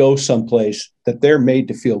want to go someplace that they're made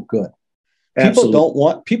to feel good. People don't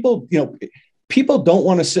want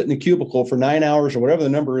to sit in a cubicle for 9 hours or whatever the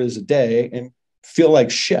number is a day and feel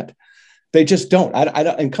like shit. They just don't. I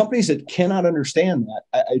don't. And companies that cannot understand that,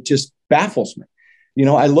 it just baffles me.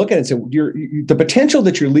 I look at it and say, the potential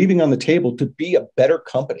that you're leaving on the table to be a better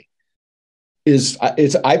company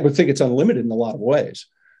I would think it's unlimited in a lot of ways,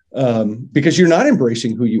 because you're not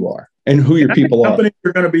embracing who you are and who your people are. Companies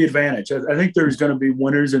are going to be advantaged. I think there's going to be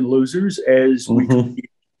winners and losers as we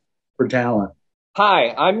compete for talent.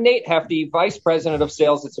 Hi, I'm Nate Hefty, Vice President of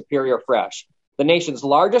Sales at Superior Fresh, the nation's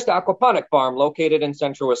largest aquaponic farm located in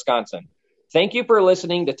central Wisconsin. Thank you for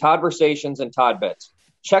listening to Toddversations and Todd Bits.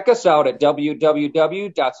 Check us out at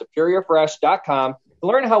www.superiorfresh.com to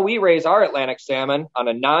learn how we raise our Atlantic salmon on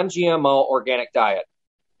a non-GMO organic diet.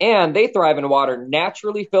 And they thrive in water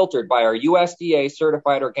naturally filtered by our USDA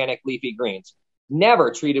certified organic leafy greens,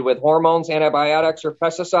 never treated with hormones, antibiotics, or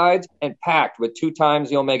pesticides, and packed with 2 times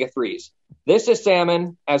the omega-3s. This is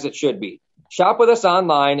salmon as it should be. Shop with us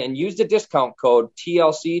online and use the discount code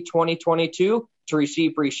TLC2022 to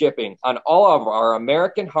receive free shipping on all of our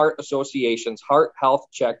American Heart Association's Heart Health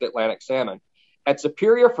Checked Atlantic salmon. At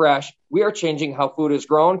Superior Fresh, we are changing how food is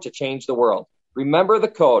grown to change the world. Remember the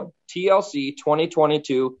code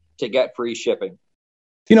TLC2022 to get free shipping.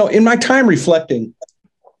 In my time reflecting,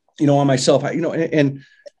 on myself, I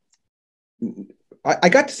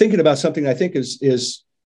got to thinking about something I think is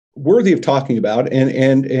worthy of talking about.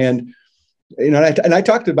 And I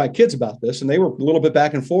talked to my kids about this, and they were a little bit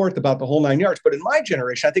back and forth about the whole 9 yards. But in my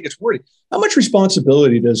generation, I think it's worthy. How much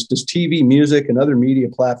responsibility does TV, music, and other media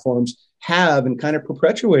platforms have in kind of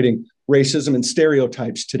perpetuating racism and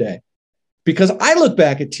stereotypes today? Because I look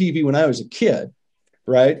back at TV when I was a kid,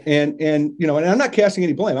 right? And I'm not casting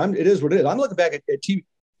any blame. It is what it is. I'm looking back at TV.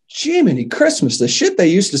 Jiminy Christmas, the shit they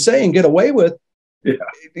used to say and get away with. Yeah.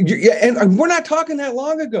 And we're not talking that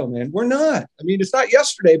long ago, man. We're not. I mean, it's not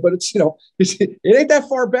yesterday, but it ain't that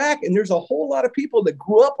far back. And there's a whole lot of people that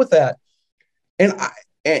grew up with that.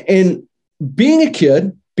 And being a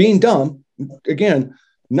kid, being dumb, again,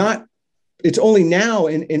 it's only now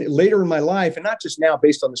and later in my life, and not just now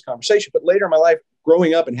based on this conversation, but later in my life,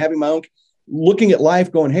 growing up and having my own, looking at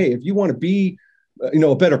life going, hey, if you want to be,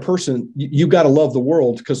 a better person, you got to love the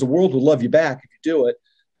world, because the world will love you back if you do it.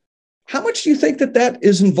 How much do you think that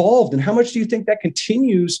is involved, and how much do you think that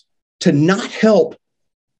continues to not help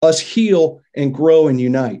us heal and grow and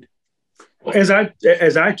unite? As I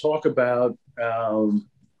talk about,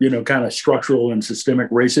 kind of structural and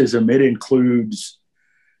systemic racism, it includes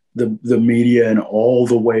the media and all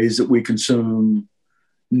the ways that we consume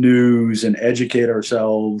news and educate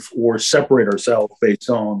ourselves or separate ourselves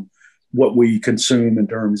based on what we consume in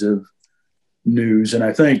terms of news. And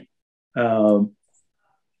I think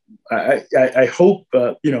I hope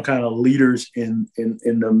kind of leaders in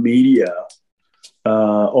the media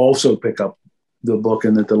also pick up the book,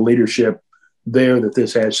 and that the leadership there, that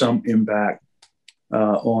this has some impact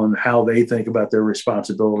on how they think about their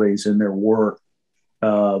responsibilities and their work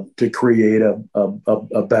to create a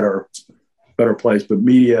better place. But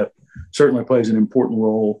media certainly plays an important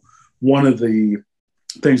role. One of the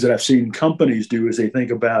things that I've seen companies do is they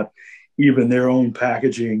think about even their own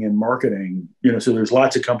packaging and marketing. So there's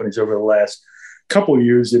lots of companies over the last couple of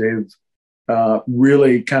years that have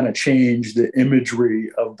really kind of changed the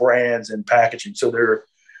imagery of brands and packaging. So there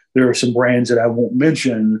are some brands that I won't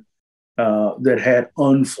mention that had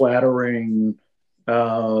unflattering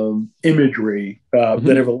imagery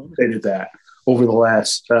that have eliminated that over the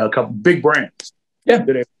last couple big brands. Yeah,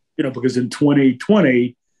 that have, because in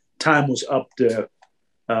 2020, time was up to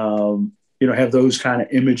have those kind of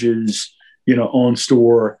images on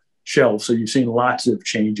store shelves. So you've seen lots of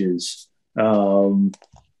changes. There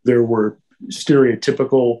were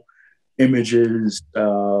stereotypical images,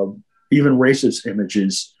 even racist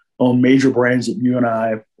images on major brands that you and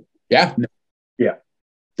I. Yeah.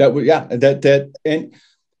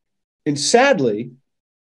 And sadly,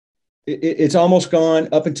 it's almost gone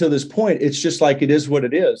up until this point. It's just like, it is what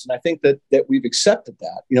it is. And I think that we've accepted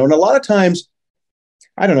that, and a lot of times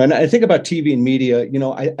I don't know. And I think about TV and media,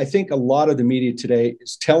 I think a lot of the media today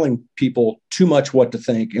is telling people too much what to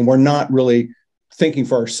think, and we're not really thinking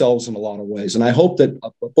for ourselves in a lot of ways. And I hope that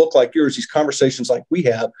a book like yours, these conversations like we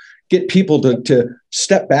have, get people to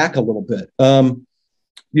step back a little bit.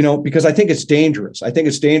 Because I think it's dangerous. I think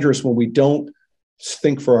it's dangerous when we don't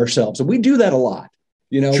think for ourselves, and we do that a lot.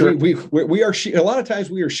 Sure. We are sheep. A lot of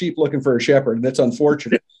times we are sheep looking for a shepherd, and that's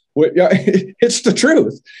unfortunate. It's the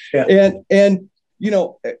truth. Yeah. And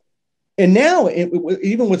and now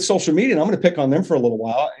even with social media, and I'm going to pick on them for a little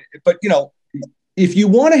while, but if you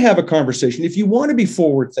want to have a conversation, if you want to be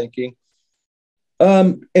forward thinking,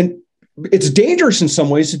 and it's dangerous in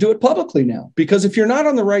some ways to do it publicly now, because if you're not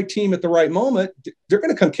on the right team at the right moment, they're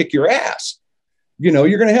going to come kick your ass. You're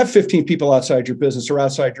going to have 15 people outside your business or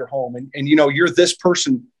outside your home, and you're this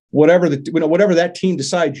person, whatever that team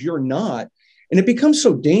decides you're not. And it becomes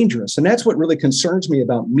so dangerous. And that's what really concerns me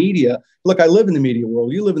about media. Look, I live in the media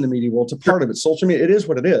world. You live in the media world. It's a part of it. Social media, it is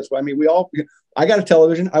what it is. I mean, I got a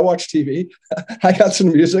television. I watch TV. I got some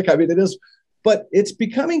music. I mean, it is, but it's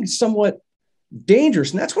becoming somewhat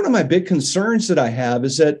dangerous. And that's one of my big concerns that I have,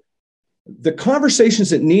 is that the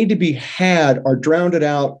conversations that need to be had are drowned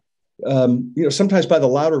out, sometimes by the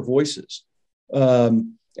louder voices.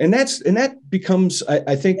 And that becomes,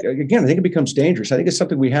 I think it becomes dangerous. I think it's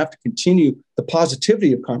something we have to continue, the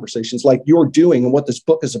positivity of conversations like you're doing and what this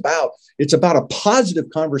book is about. It's about a positive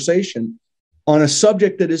conversation on a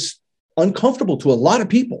subject that is uncomfortable to a lot of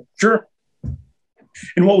people. Sure.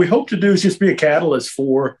 And what we hope to do is just be a catalyst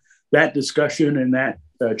for that discussion and that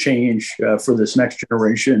change for this next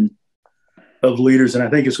generation of leaders. And I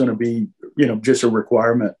think it's going to be, just a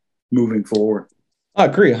requirement moving forward. I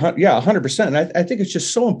agree. Yeah, 100%. And I think it's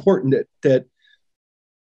just so important that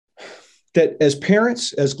as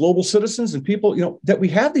parents, as global citizens and people, that we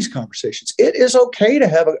have these conversations. It is okay to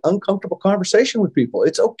have an uncomfortable conversation with people.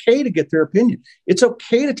 It's okay to get their opinion. It's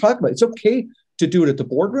okay to talk about it. It's okay to do it at the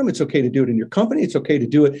boardroom. It's okay to do it in your company. It's okay to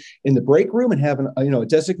do it in the break room and have a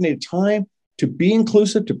designated time to be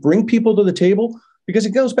inclusive, to bring people to the table, because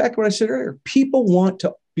it goes back to what I said earlier. People want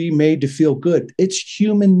to be made to feel good. It's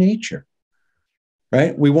human nature.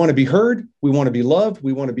 Right? We want to be heard. We want to be loved.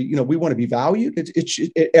 We want to be, we want to be valued.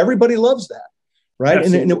 Everybody loves that. Right.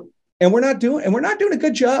 And we're not doing a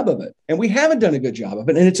good job of it. And we haven't done a good job of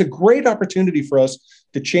it. And it's a great opportunity for us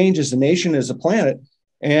to change as a nation, as a planet.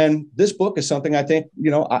 And this book is something I think,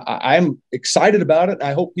 I'm excited about it.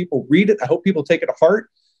 I hope people read it. I hope people take it to heart.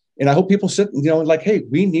 And I hope people sit, like, hey,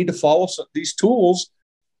 we need to follow these tools,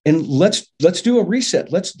 and let's do a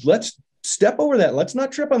reset. Let's step over that. Let's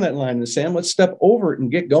not trip on that line in the sand. Let's step over it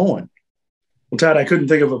and get going. Well, Todd, I couldn't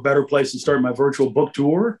think of a better place to start my virtual book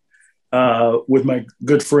tour with my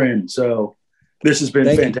good friend. So this has been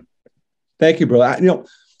fantastic. Thank you, bro.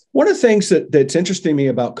 One of the things that's interesting to me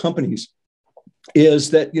about companies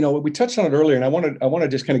is that, we touched on it earlier, and I want to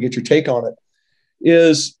just kind of get your take on it,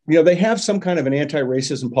 is, they have some kind of an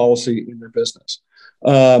anti-racism policy in their business.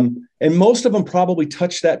 And most of them probably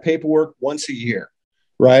touch that paperwork once a year.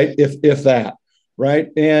 Right. If that, right.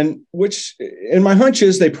 And my hunch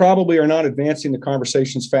is they probably are not advancing the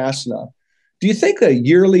conversations fast enough. Do you think a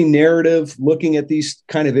yearly narrative looking at these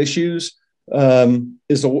kind of issues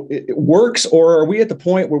it works, or are we at the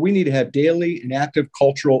point where we need to have daily and active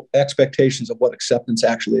cultural expectations of what acceptance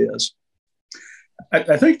actually is?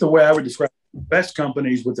 I think the way I would describe the best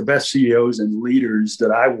companies with the best CEOs and leaders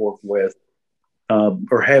that I work with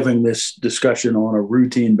are having this discussion on a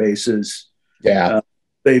routine basis. Yeah.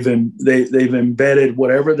 They've embedded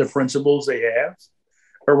whatever the principles they have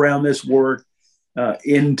around this work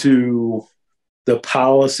into the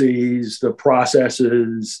policies, the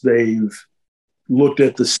processes. They've looked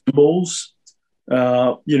at the symbols,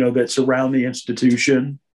 that surround the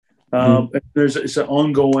institution. It's an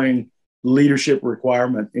ongoing leadership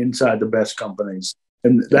requirement inside the best companies,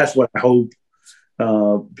 and that's what I hope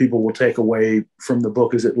people will take away from the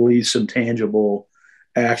book, is at least some tangible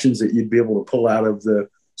actions that you'd be able to pull out of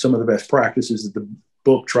some of the best practices that the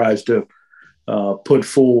book tries to put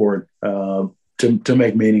forward to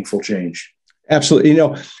make meaningful change. Absolutely.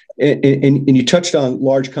 And you touched on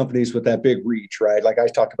large companies with that big reach, right? Like I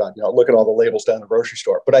talked about, look at all the labels down the grocery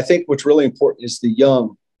store. But I think what's really important is the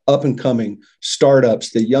young, up and coming startups,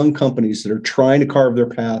 the young companies that are trying to carve their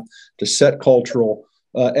path, to set cultural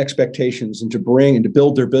expectations, and to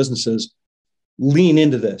build their businesses. Lean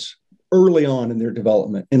into this early on in their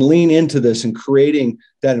development, and lean into this and creating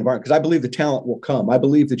that environment, because I believe the talent will come. I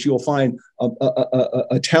believe that you'll find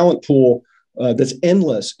a talent pool that's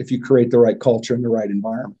endless if you create the right culture and the right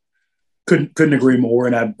environment. Couldn't agree more.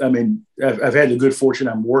 And I've had the good fortune.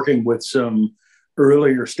 I'm working with some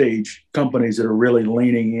earlier stage companies that are really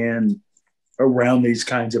leaning in around these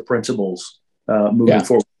kinds of principles moving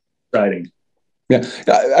forward. Exciting. Yeah,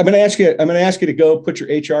 I'm going to ask you. I'm going to ask you to go put your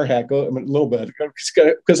HR hat go a little bit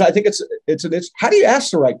because I think it's. How do you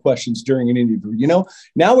ask the right questions during an interview? You know,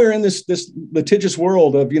 now we're in this litigious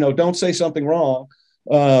world of don't say something wrong.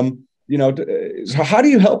 So how do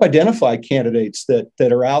you help identify candidates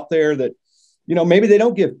that are out there that maybe they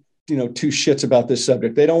don't give two shits about this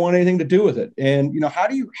subject. They don't want anything to do with it. And how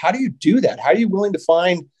do you do that? How are you willing to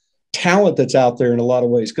find talent that's out there in a lot of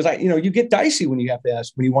ways? Because you get dicey when you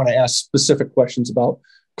want to ask specific questions about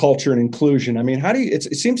culture and inclusion. I mean, how do you?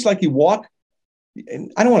 It seems like you walk.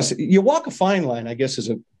 I don't want to say you walk a fine line, I guess is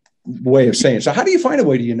a way of saying it. So how do you find a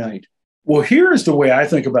way to unite? Well, here's the way I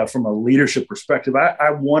think about it from a leadership perspective.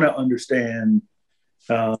 I want to understand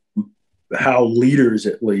how leaders,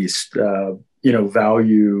 at least,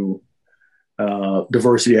 value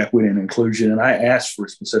diversity, equity, and inclusion. And I ask for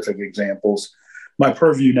specific examples. My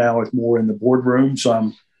purview now is more in the boardroom. So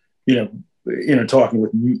I'm, talking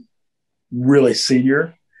with really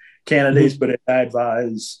senior candidates, but I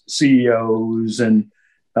advise CEOs and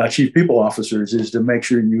chief people officers is to make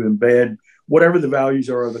sure you embed whatever the values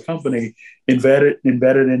are of the company, embed it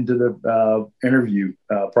into the interview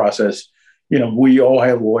process. We all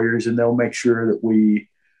have lawyers, and they'll make sure that we,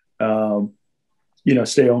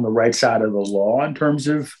 stay on the right side of the law in terms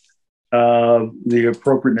of the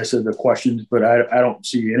appropriateness of the questions. But I don't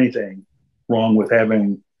see anything wrong with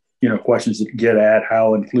having, questions that get at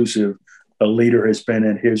how inclusive a leader has been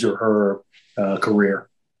in his or her career.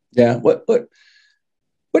 Yeah. What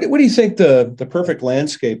do you think the perfect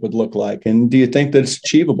landscape would look like? And do you think that it's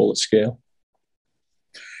achievable at scale?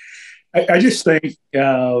 I just think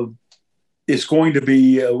it's going to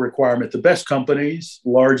be a requirement. The best companies,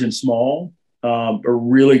 large and small, are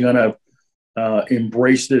really going to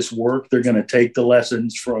embrace this work. They're going to take the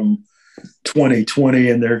lessons from 2020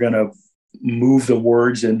 and they're going to move the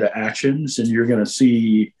words into actions. And you're going to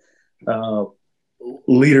see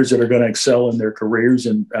leaders that are going to excel in their careers.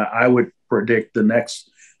 And I would predict the next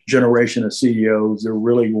generation of CEOs, they're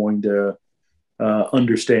really going to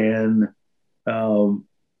understand how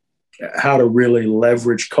to really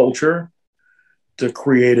leverage culture to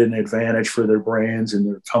create an advantage for their brands and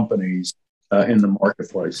their companies in the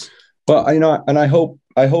marketplace. Well, and I hope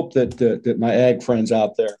that my ag friends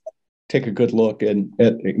out there take a good look at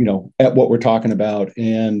what we're talking about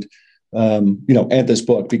and at this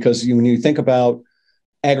book, because when you think about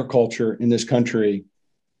agriculture in this country,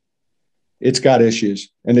 it's got issues,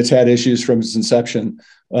 and it's had issues from its inception.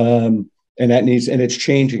 And it's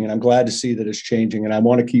changing, and I'm glad to see that it's changing. And I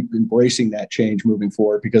want to keep embracing that change moving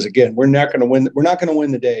forward, because again, we're not going to win. We're not going to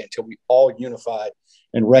win the day until we all unify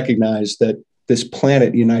and recognize that this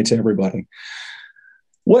planet unites everybody.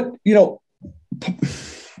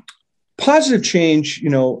 Positive change,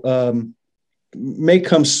 may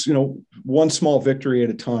come, one small victory at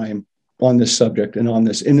a time on this subject and on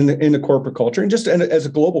this in the corporate culture and just as a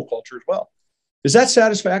global culture as well. Is that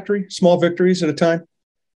satisfactory? Small victories at a time?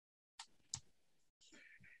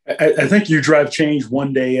 I think you drive change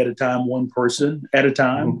one day at a time, one person at a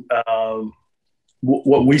time.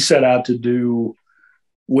 What we set out to do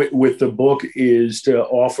with the book is to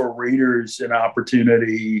offer readers an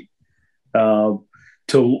opportunity to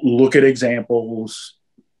look at examples,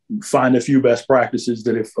 find a few best practices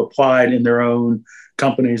that, if applied in their own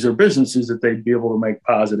companies or businesses, that they'd be able to make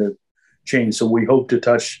positive change. So we hope to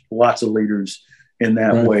touch lots of leaders in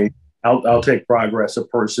that way. I'll take progress a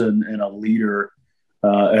person and a leader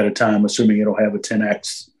at a time, assuming it'll have a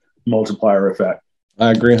 10x multiplier effect.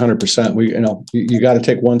 I agree 100%. You got to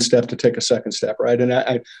take one step to take a second step, right? And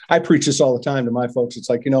I preach this all the time to my folks. It's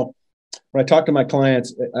like, when I talk to my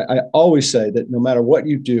clients, I always say that no matter what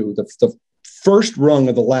you do, the first rung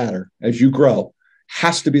of the ladder as you grow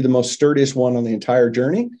has to be the most sturdiest one on the entire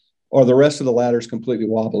journey, or the rest of the ladder is completely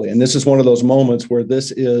wobbly. And this is one of those moments where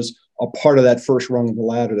this is a part of that first rung of the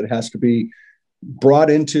ladder that has to be brought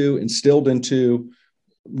into, instilled into,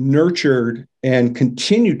 nurtured, and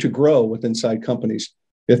continue to grow with inside companies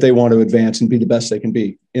if they want to advance and be the best they can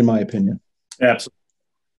be, in my opinion. Absolutely.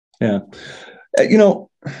 Yeah.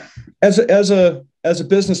 As a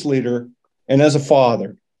business leader and as a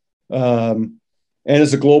father, and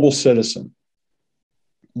as a global citizen,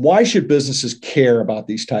 why should businesses care about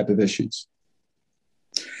these type of issues?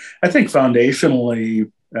 I think foundationally,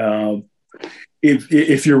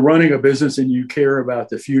 if you're running a business and you care about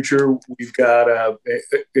the future, we've got a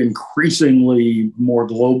increasingly more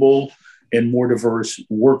global and more diverse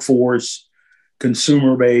workforce,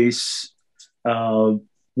 consumer base.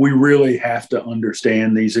 We really have to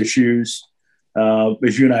understand these issues.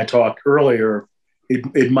 As you and I talked earlier,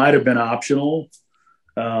 it might have been optional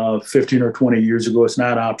 15 or 20 years ago. It's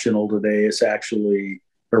not optional today. It's actually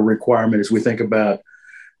a requirement as we think about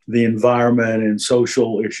the environment and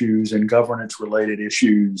social issues and governance related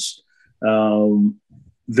issues.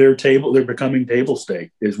 They're becoming table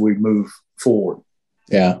stake as we move forward.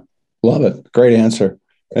 Yeah. Love it. Great answer.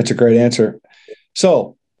 That's a great answer.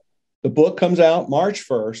 So the book comes out March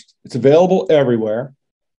 1st. It's available everywhere.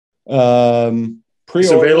 It's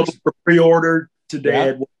available for pre-order today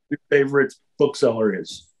at what your favorite bookseller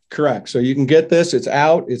is. Correct. So you can get this. It's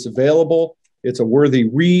out. It's available. It's a worthy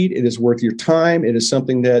read. It is worth your time. It is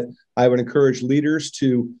something that I would encourage leaders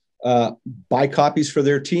to buy copies for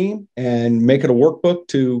their team and make it a workbook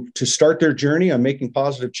to start their journey on making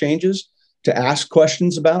positive changes, to ask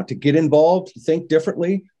questions about, to get involved, to think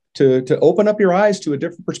differently, to open up your eyes to a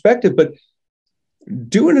different perspective, but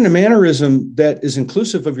do it in a mannerism that is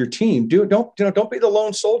inclusive of your team. Don't be the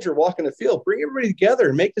lone soldier walking the field. Bring everybody together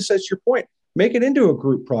and make this, as your point, make it into a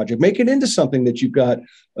group project, make it into something that you've got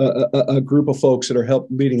a group of folks that are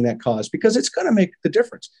leading that cause, because it's going to make the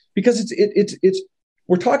difference. Because it's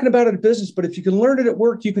we're talking about it in business, but if you can learn it at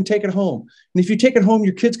work, you can take it home. And if you take it home,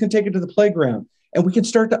 your kids can take it to the playground, and we can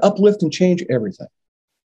start to uplift and change everything.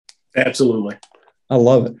 Absolutely. I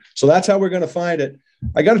love it. So that's how we're going to find it.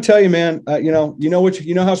 I got to tell you, man, you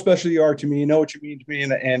know how special you are to me. You know what you mean to me.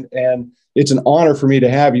 And it's an honor for me to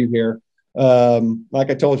have you here. Like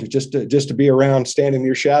I told you, just to be around, standing in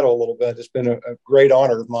your shadow a little bit, it's been a great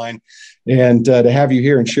honor of mine. And to have you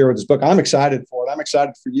here and share with this book, I'm excited for it. I'm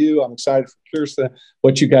excited for you. I'm excited for Kirsta,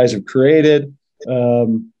 what you guys have created,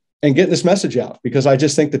 and getting this message out, because I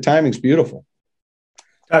just think the timing's beautiful.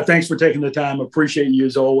 Thanks for taking the time. Appreciate you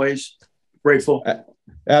as always. Grateful.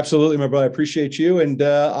 Absolutely, my brother. I appreciate you. And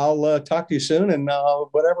I'll talk to you soon. And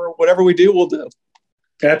whatever we do, we'll do.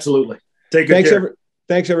 Absolutely. Take good care.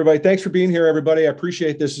 Thanks, everybody. Thanks for being here, everybody. I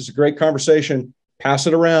appreciate this. It's a great conversation. Pass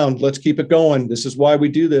it around. Let's keep it going. This is why we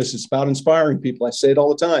do this. It's about inspiring people. I say it all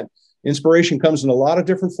the time. Inspiration comes in a lot of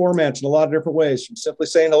different formats and a lot of different ways, from simply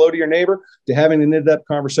saying hello to your neighbor to having an in-depth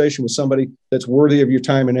conversation with somebody that's worthy of your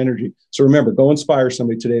time and energy. So remember, go inspire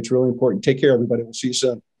somebody today. It's really important. Take care, everybody. We'll see you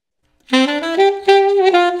soon.